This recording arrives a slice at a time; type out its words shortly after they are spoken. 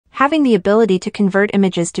Having the ability to convert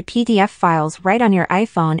images to PDF files right on your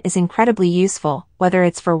iPhone is incredibly useful, whether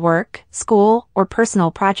it's for work, school, or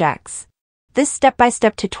personal projects. This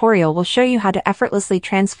step-by-step tutorial will show you how to effortlessly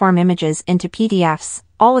transform images into PDFs,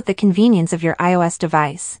 all with the convenience of your iOS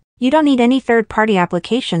device. You don't need any third-party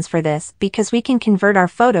applications for this because we can convert our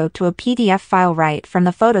photo to a PDF file right from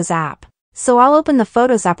the Photos app. So I'll open the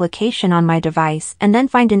Photos application on my device and then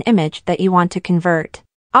find an image that you want to convert.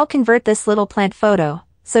 I'll convert this little plant photo,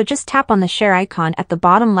 so just tap on the share icon at the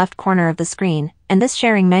bottom left corner of the screen, and this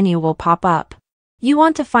sharing menu will pop up. You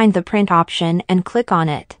want to find the print option and click on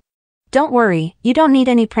it. Don't worry, you don't need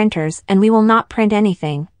any printers and we will not print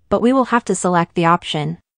anything, but we will have to select the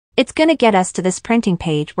option. It's gonna get us to this printing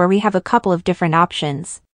page where we have a couple of different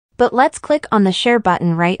options. But let's click on the share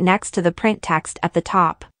button right next to the print text at the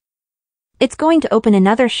top. It's going to open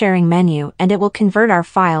another sharing menu and it will convert our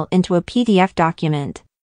file into a PDF document.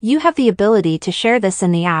 You have the ability to share this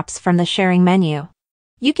in the apps from the sharing menu.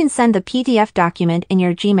 You can send the PDF document in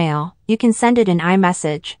your Gmail, you can send it in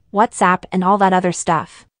iMessage, WhatsApp and all that other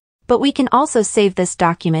stuff. But we can also save this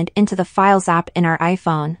document into the Files app in our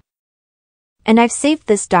iPhone. And I've saved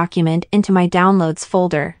this document into my Downloads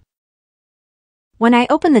folder. When I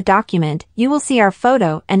open the document, you will see our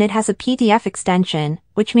photo and it has a PDF extension,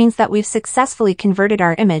 which means that we've successfully converted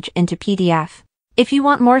our image into PDF. If you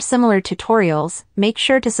want more similar tutorials, make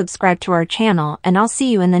sure to subscribe to our channel and I'll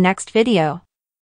see you in the next video.